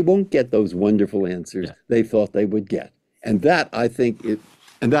maybe they won't get those wonderful answers they thought they would get. And that, I think,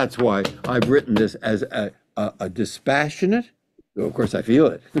 and that's why I've written this as a dispassionate, though of course I feel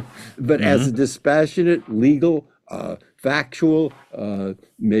it, but as a dispassionate, legal, factual,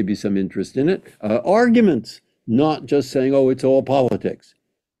 maybe some interest in it, arguments, not just saying, oh, it's all politics.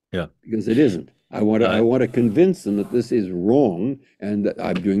 Yeah. Because it isn't. I want to convince them that this is wrong, and that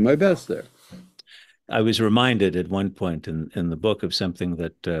I'm doing my best there. I was reminded at one point in the book of something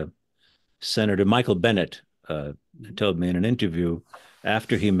that Senator Michael Bennet told me in an interview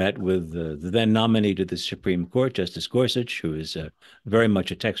after he met with the then nominee to the Supreme Court, Justice Gorsuch, who is very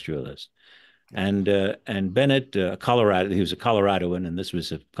much a textualist. And Bennet, Colorado, he was a Coloradoan, and this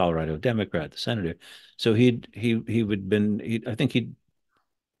was a Colorado Democrat, the senator. So he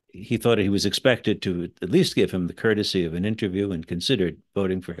thought he was expected to at least give him the courtesy of an interview, and considered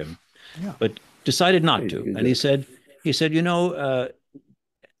voting for him, but decided not to. And he said,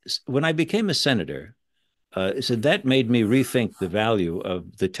 when I became a senator, he said, that made me rethink the value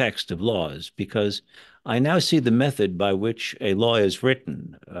of the text of laws, because I now see the method by which a law is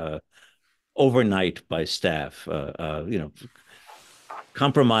written overnight by staff,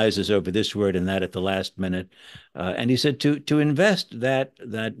 compromises over this word and that at the last minute. And he said to invest that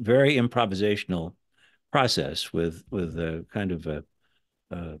very improvisational process with a kind of a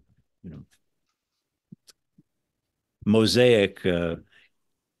mosaic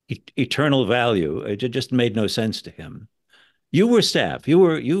eternal value. It just made no sense to him. You were staff.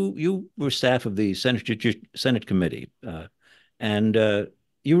 You were staff of the Senate committee, and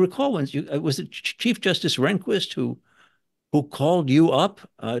you recall when was it Chief Justice Rehnquist who called you up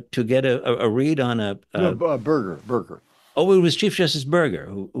to get a read on Berger. Oh, it was Chief Justice Berger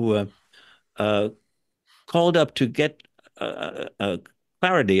who called up to get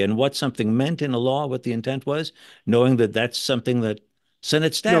clarity in what something meant in a law, what the intent was, knowing that that's something that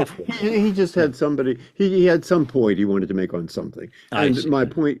Senate staff. No, he just had somebody. He had some point he wanted to make on something, and my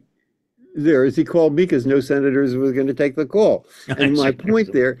point there is he called me because no senators were going to take the call. And my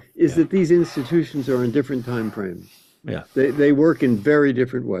point there is that these institutions are in different time frames. Yeah, they work in very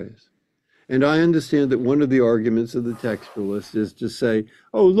different ways. And I understand that one of the arguments of the textualist is to say,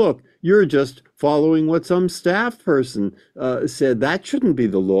 oh, look, you're just following what some staff person said. That shouldn't be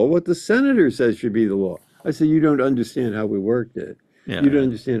the law. What the senator says should be the law. I say, you don't understand how we worked it. Yeah, you don't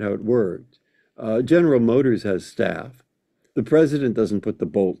understand how it worked. General Motors has staff. The president doesn't put the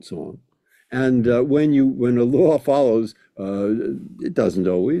bolts on. And when a law follows, it doesn't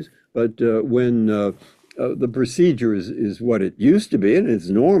always, but when the procedure is what it used to be, and it's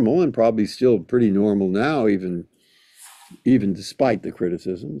normal and probably still pretty normal now, even despite the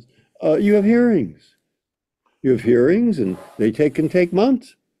criticisms, you have hearings. You have hearings, and they can take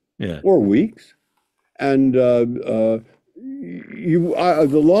months or weeks. And the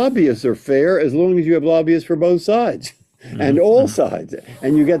lobbyists are fair as long as you have lobbyists for both sides. And all sides,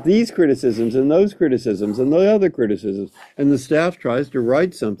 and you get these criticisms and those criticisms and the other criticisms, and the staff tries to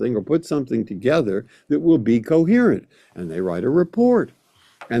write something or put something together that will be coherent, and they write a report,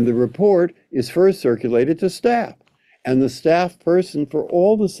 and the report is first circulated to staff, and the staff person for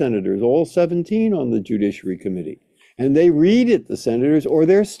all the senators, all 17 on the Judiciary Committee, and they read it, the senators, or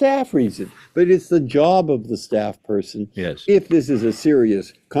their staff reads it, but it's the job of the staff person, if this is a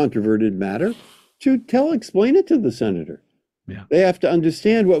serious controverted matter, to explain it to the senator. Yeah. They have to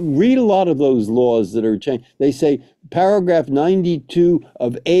understand read a lot of those laws that are changed. They say paragraph 92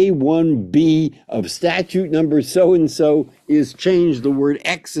 of A1B of statute number so-and-so is changed. The word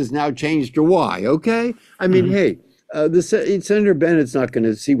X is now changed to Y, okay? I mean, hey, Senator Bennett's not going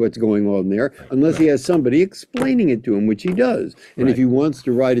to see what's going on there unless he has somebody explaining it to him, which he does. And if he wants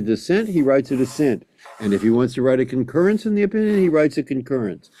to write a dissent, he writes a dissent. And if he wants to write a concurrence in the opinion, he writes a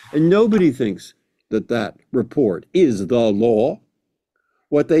concurrence. And nobody thinks that report is the law.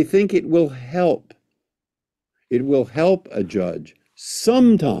 What they think it will help a judge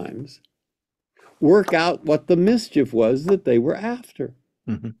sometimes work out what the mischief was that they were after.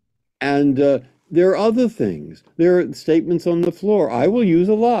 And there are other things. There are statements on the floor I will use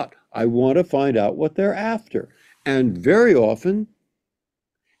a lot. I want to find out what they're after. And very often,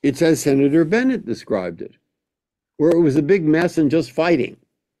 it's as Senator Bennett described it, where it was a big mess and just fighting.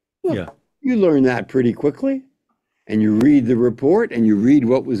 Well, you learn that pretty quickly, and you read the report, and you read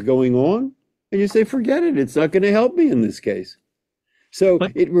what was going on, and you say, forget it, it's not going to help me in this case. So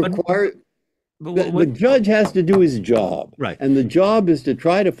it requires, the judge has to do his job, and the job is to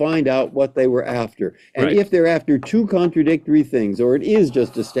try to find out what they were after. And if they're after two contradictory things, or it is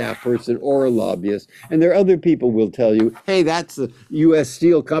just a staff person or a lobbyist, and there are other people will tell you, hey, that's the U.S.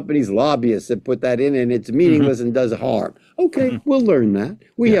 Steel Company's lobbyists that put that in, and it's meaningless and does harm. Okay, we'll learn that.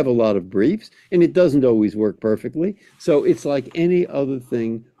 We have a lot of briefs, and it doesn't always work perfectly. So it's like any other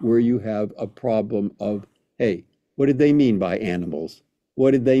thing where you have a problem of, hey, what did they mean by animals? What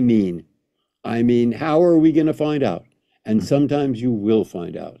did they mean? I mean, how are we going to find out? And sometimes you will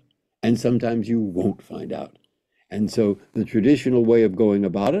find out, and sometimes you won't find out. And so the traditional way of going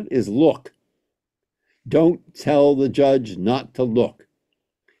about it is look. Don't tell the judge not to look.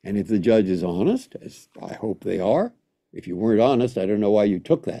 And if the judge is honest, as I hope they are, if you weren't honest, I don't know why you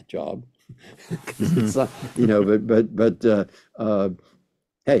took that job. It's not,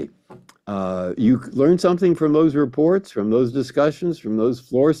 hey, you learn something from those reports, from those discussions, from those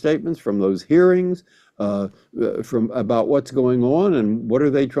floor statements, from those hearings, from about what's going on and what are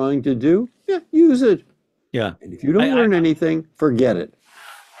they trying to do. Yeah, use it. Yeah. And if you don't learn anything, forget it.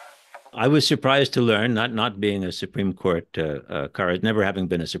 I was surprised to learn, not being a Supreme Court, never having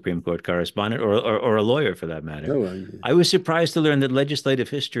been a Supreme Court correspondent or a lawyer for that matter. Oh, I was surprised to learn that legislative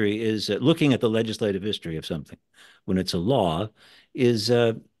history is looking at the legislative history of something when it's a law is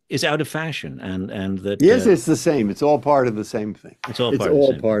out of fashion, and that yes, it's the same. It's all part of the same thing. It's all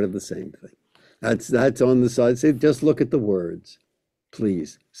part of the same thing. That's on the side. Say, just look at the words.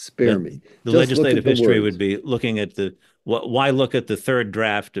 Please spare me. The Just look legislative at the history words. would be looking at why look at the third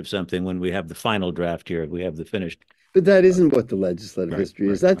draft of something when we have the final draft here? We have the finished. But that isn't what the legislative history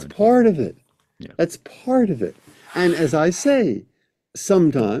is. That's part of it. Yeah. That's part of it. And as I say,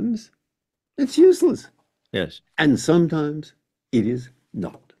 sometimes it's useless. Yes. And sometimes it is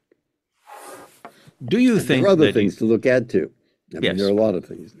not. Do you think there are other things to look at too? I mean, yes. There are a lot of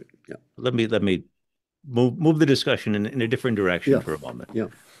things. Yeah. Let me move the discussion in a different direction for a moment. Yeah.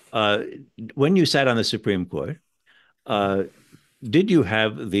 When you sat on the Supreme Court, did you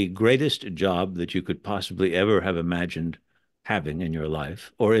have the greatest job that you could possibly ever have imagined having in your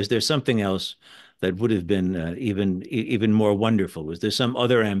life, or is there something else that would have been even more wonderful? Was there some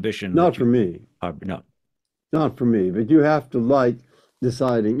other ambition? Not for me. No. Not for me, but you have to like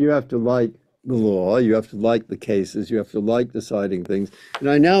deciding. You have to like the law. You have to like the cases. You have to like deciding things. And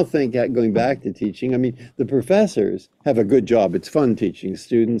I now think, going back to teaching, I mean, the professors have a good job. It's fun teaching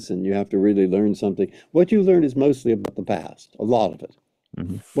students, and you have to really learn something. What you learn is mostly about the past, a lot of it.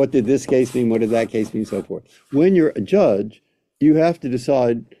 Mm-hmm. What did this case mean? What did that case mean? So forth. When you're a judge, you have to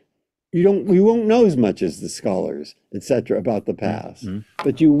decide. You won't know as much as the scholars, etc., about the past, mm-hmm.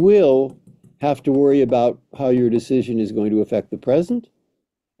 but you will have to worry about how your decision is going to affect the present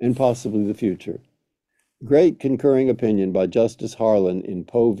and possibly the future. Great concurring opinion by Justice Harlan in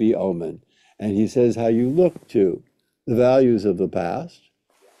Poe v. Oman. And he says how you look to the values of the past,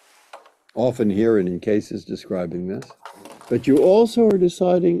 often here and in cases describing this, but you also are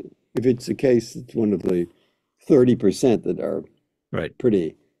deciding if it's a case that's one of the 30% that are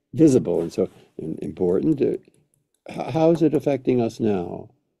pretty visible and so important. How is it affecting us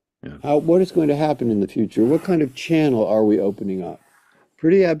now? Yeah. What is going to happen in the future? What kind of channel are we opening up?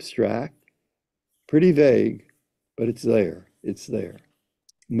 Pretty abstract, pretty vague, but it's there. It's there,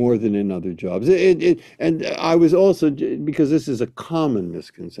 more than in other jobs. And I was also, because this is a common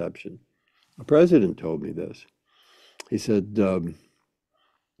misconception, a president told me this. He said,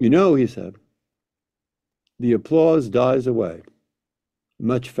 he said, the applause dies away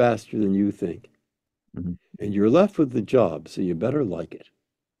much faster than you think. Mm-hmm. And you're left with the job, so you better like it.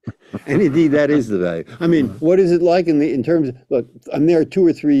 And indeed, that is the value. I mean, what is it like in terms of, look, I'm there 2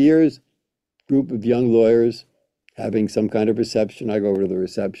 or 3 years, group of young lawyers having some kind of reception. I go over to the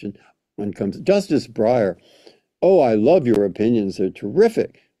reception. One comes, Justice Breyer, oh, I love your opinions. They're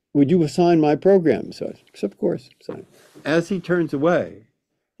terrific. Would you assign my program? So of course. So, as he turns away,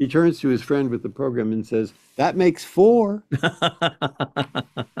 he turns to his friend with the program and says, that makes 4.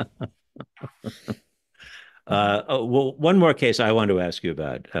 Well, one more case I want to ask you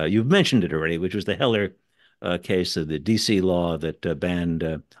about. You've mentioned it already, which was the Heller case of the D.C. law that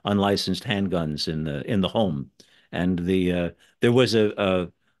banned unlicensed handguns in the home, and there was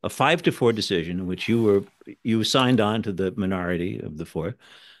a 5-4 decision in which you signed on to the minority of the 4,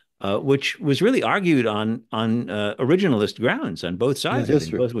 which was really argued on originalist grounds on both sides. I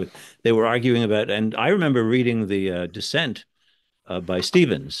think they were arguing about, and I remember reading the dissent by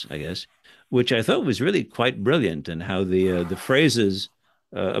Stevens, I guess, which I thought was really quite brilliant, and how the phrases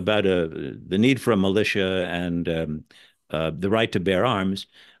about the need for a militia and the right to bear arms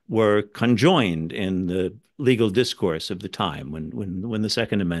were conjoined in the legal discourse of the time when the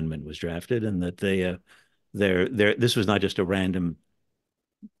Second Amendment was drafted, and that this was not just a random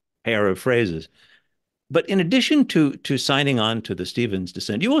pair of phrases. But in addition to signing on to the Stevens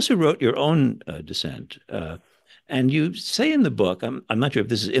dissent, you also wrote your own dissent. And you say in the book, I'm not sure if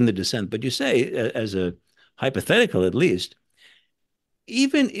this is in the dissent, but you say, as a hypothetical at least,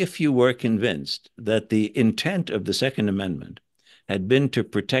 even if you were convinced that the intent of the Second Amendment had been to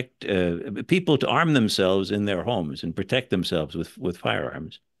protect people to arm themselves in their homes and protect themselves with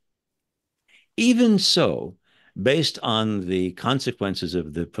firearms, even so, based on the consequences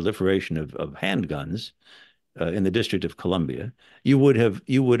of the proliferation of handguns in the District of Columbia, you would have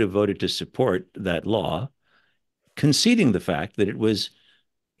voted to support that law, conceding the fact that it was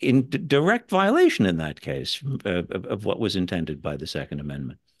in direct violation in that case of what was intended by the Second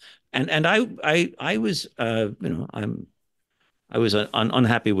Amendment. And I was I was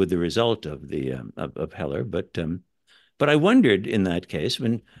unhappy with the result of the of Heller, but I wondered in that case,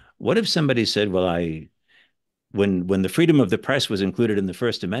 what if somebody said, well, when the freedom of the press was included in the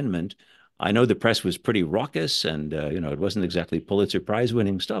First Amendment, I know the press was pretty raucous, and it wasn't exactly Pulitzer Prize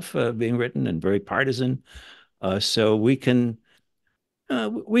winning stuff being written, and very partisan. So we can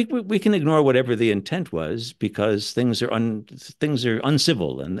ignore whatever the intent was, because things are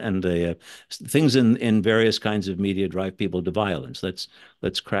uncivil, and things in various kinds of media drive people to violence. Let's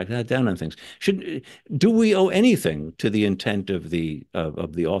crack that down on things. Do we owe anything to the intent of the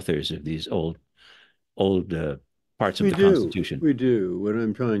authors of these old parts of the Constitution. We do. What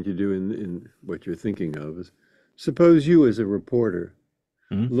I'm trying to do in what you're thinking of is, suppose you as a reporter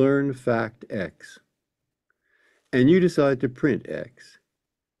learn fact X, and you decide to print X,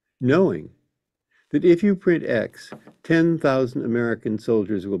 knowing that if you print X, 10,000 American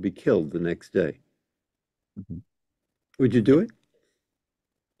soldiers will be killed the next day. Would you do it?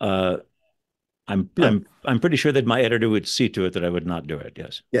 I'm pretty sure that my editor would see to it that I would not do it.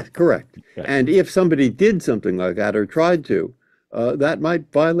 Yes. Yes, correct. Right. And if somebody did something like that or tried to, that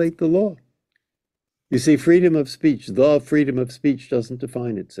might violate the law. You see, freedom of speech, the freedom of speech doesn't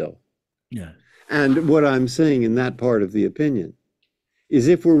define itself. Yeah. And what I'm saying in that part of the opinion is,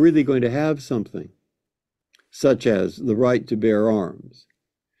 if we're really going to have something such as the right to bear arms,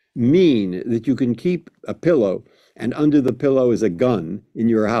 mean that you can keep a pillow and under the pillow is a gun in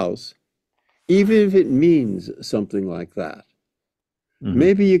your house, even if it means something like that,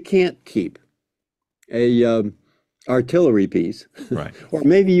 maybe you can't keep a artillery piece, right? Or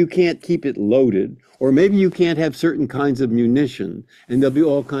maybe you can't keep it loaded, or maybe you can't have certain kinds of munition, and there'll be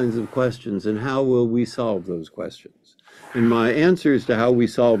all kinds of questions. And how will we solve those questions? And my answers to how we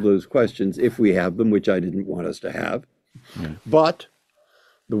solve those questions, if we have them, which I didn't want us to have, but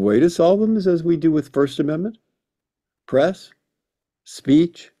the way to solve them is as we do with First Amendment, press,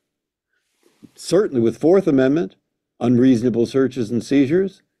 speech, certainly with Fourth Amendment, unreasonable searches and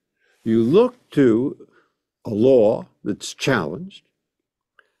seizures. You look to a law that's challenged.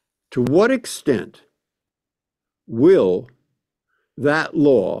 To what extent will that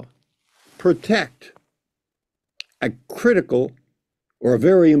law protect a critical or a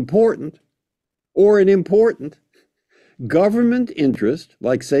very important or an important government interest,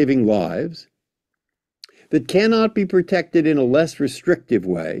 like saving lives, that cannot be protected in a less restrictive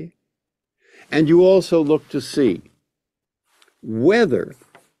way? And you also look to see whether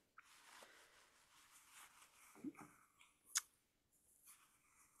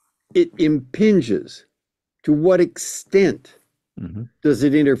it impinges, to what extent does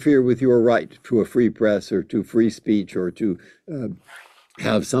it interfere with your right to a free press or to free speech or to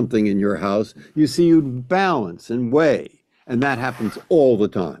have something in your house. You see, you balance and weigh, and that happens all the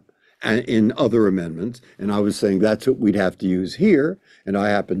time in other amendments. And I was saying that's what we'd have to use here. And I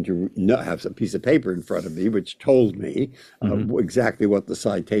happen to have a piece of paper in front of me which told me exactly what the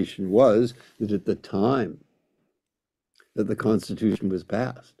citation was, that at the time that the Constitution was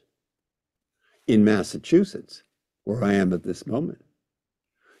passed in Massachusetts, where I am at this moment,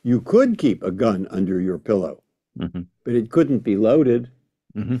 you could keep a gun under your pillow, but it couldn't be loaded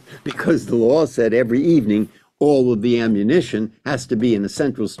because the law said every evening all of the ammunition has to be in a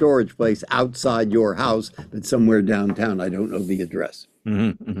central storage place outside your house, but somewhere downtown. I don't know the address.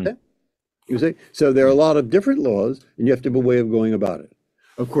 Okay? You see? So there are a lot of different laws, and you have to have a way of going about it.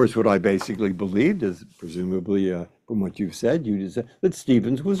 Of course, what I basically believed is, presumably from what you've said, that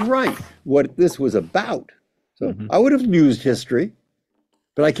Stevens was right, what this was about. So I would have used history,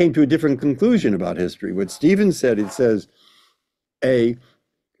 but I came to a different conclusion about history. What Stevens said, it says, a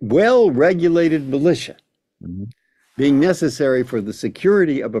well-regulated militia being necessary for the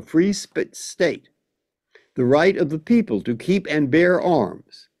security of a free state, the right of the people to keep and bear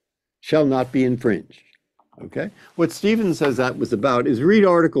arms shall not be infringed. Okay? What Stevens says that was about is, read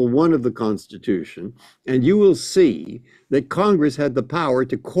Article 1 of the Constitution, and you will see that Congress had the power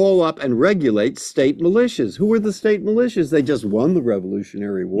to call up and regulate state militias. Who were the state militias? They just won the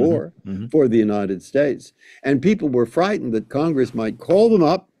Revolutionary War for the United States. And people were frightened that Congress might call them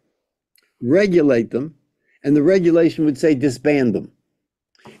up, regulate them, and the regulation would say disband them.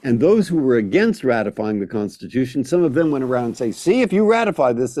 And those who were against ratifying the Constitution, some of them went around and say, see, if you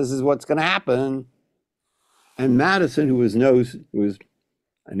ratify this, this is what's going to happen. And Madison, who was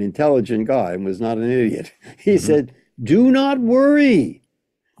an intelligent guy and was not an idiot, he said, do not worry.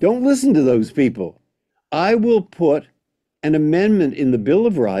 Don't listen to those people. I will put an amendment in the Bill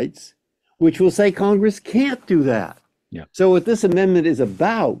of Rights which will say Congress can't do that. Yeah. So what this amendment is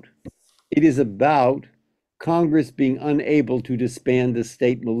about, it is about Congress being unable to disband the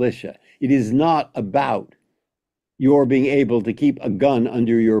state militia. It is not about your being able to keep a gun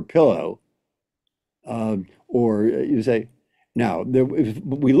under your pillow. Or you say, now,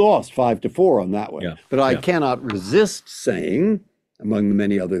 we lost 5-4 on that one. Yeah. But I cannot resist saying, among the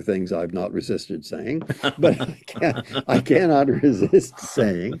many other things I've not resisted saying, but I cannot resist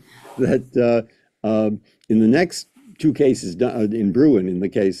saying that in the next two cases, in Bruen, in the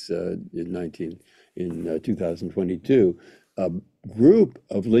case in 2022, a group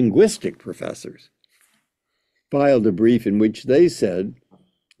of linguistic professors filed a brief in which they said,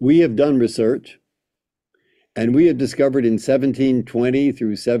 we have done research, and we have discovered in 1720 through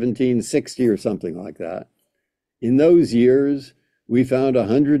 1760 or something like that, In those years, we found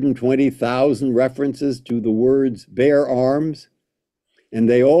 120,000 references to the words bear arms, and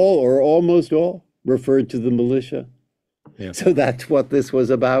they all, or almost all, referred to the militia. Yeah. So that's what this was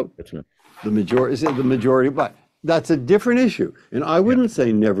about. That's right. The majority, but that's a different issue. And I wouldn't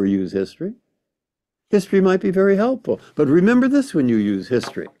say never use history. History might be very helpful, but remember this when you use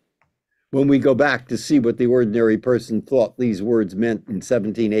history. When we go back to see what the ordinary person thought these words meant in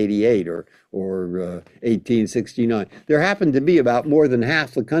 1788 or 1869, there happened to be about more than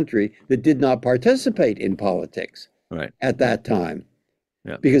half the country that did not participate in politics at that time,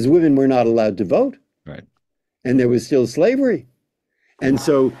 because women were not allowed to vote, and there was still slavery. And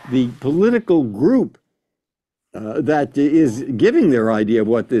so the political group that is giving their idea of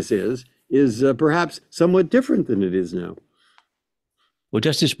what this is perhaps somewhat different than it is now. Well,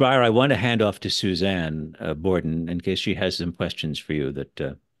 Justice Breyer, I want to hand off to Suzanne Borden in case she has some questions for you.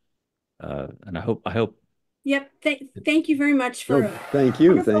 And I hope. Yep. Thank you very much for. Thank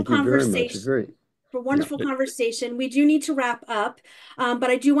you very much. For wonderful conversation. We do need to wrap up, but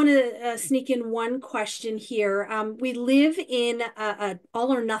I do want to sneak in one question here. We live in a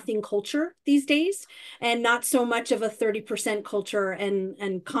all or nothing culture these days, and not so much of a 30% culture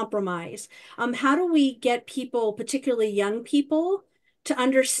and compromise. How do we get people, particularly young people, to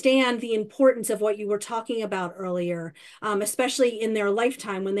understand the importance of what you were talking about earlier, especially in their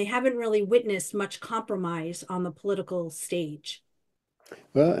lifetime when they haven't really witnessed much compromise on the political stage?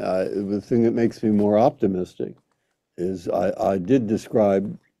 Well, the thing that makes me more optimistic is I did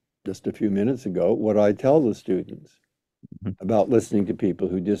describe just a few minutes ago what I tell the students about listening to people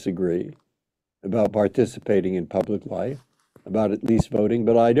who disagree, about participating in public life, about at least voting,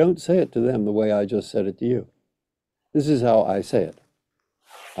 but I don't say it to them the way I just said it to you. This is how I say it.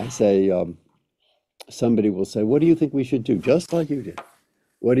 I say, somebody will say, what do you think we should do? Just like you did.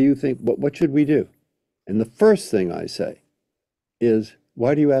 What do you think? What should we do? And the first thing I say is,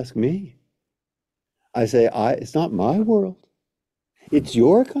 why do you ask me? I say, it's not my world. It's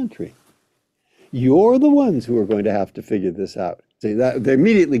your country. You're the ones who are going to have to figure this out. See, that they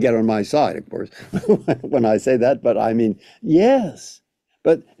immediately get on my side, of course, when I say that, but I mean, yes.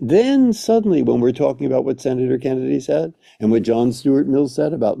 But then suddenly, when we're talking about what Senator Kennedy said and what John Stuart Mill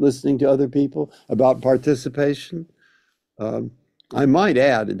said about listening to other people, about participation, I might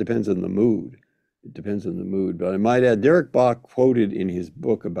add, it depends on the mood. It depends on the mood, but I might add, Derek Bach quoted in his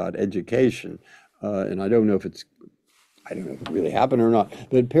book about education, and I don't know if it really happened or not,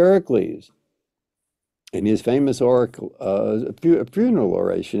 but Pericles, in his famous oracle, a funeral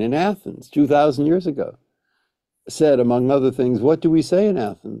oration in Athens 2,000 years ago, said, among other things, what do we say in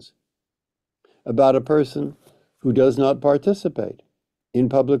Athens about a person who does not participate in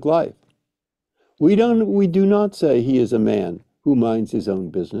public life? We do not say he is a man who minds his own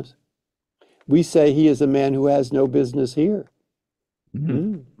business. We say he is a man who has no business here.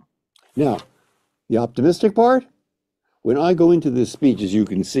 Now, the optimistic part, when I go into this speech, as you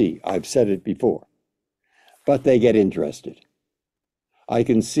can see, I've said it before, but they get interested. I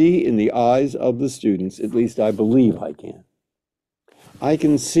can see in the eyes of the students, at least I believe I can. I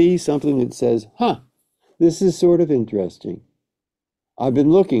can see something that says, this is sort of interesting. I've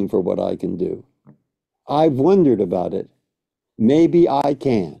been looking for what I can do. I've wondered about it. Maybe I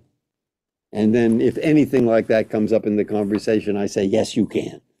can. And then if anything like that comes up in the conversation, I say, yes, you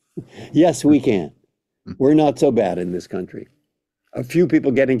can. Yes, we can. We're not so bad in this country. A few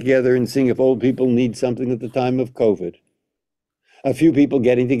people getting together and seeing if old people need something at the time of COVID. A few people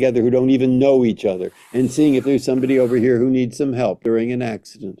getting together who don't even know each other and seeing if there's somebody over here who needs some help during an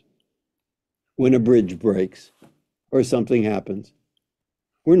accident, when a bridge breaks or something happens.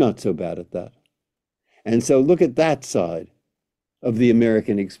 We're not so bad at that. And so look at that side of the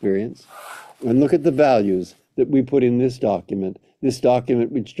American experience and look at the values that we put in this document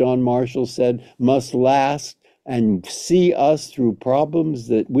which John Marshall said must last and see us through problems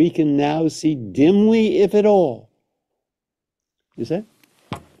that we can now see dimly, if at all. You see?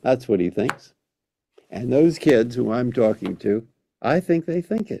 That's what he thinks. And those kids who I'm talking to, I think they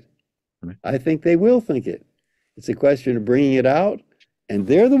think it. I think they will think it. It's a question of bringing it out, and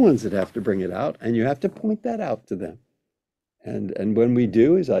they're the ones that have to bring it out, and you have to point that out to them. And when we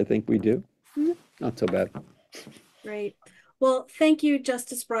do, as I think we do, not so bad. Great. Well, thank you,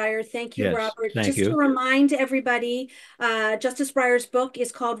 Justice Breyer. Thank you, Robert. Thank you. To remind everybody, Justice Breyer's book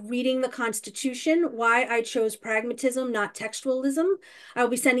is called Reading the Constitution, Why I Chose Pragmatism, Not Textualism. I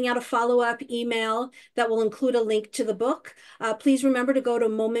will be sending out a follow-up email that will include a link to the book. Please remember to go to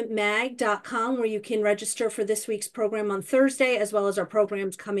momentmag.com where you can register for this week's program on Thursday, as well as our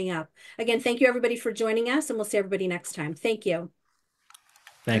programs coming up. Again, thank you, everybody, for joining us, and we'll see everybody next time. Thank you.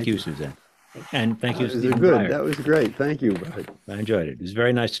 Thank you, Suzanne. And thank you, That was Stephen good. Breyer. That was great. Thank you, Bud. I enjoyed it. It was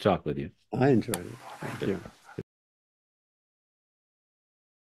very nice to talk with you. I enjoyed it. Thank you.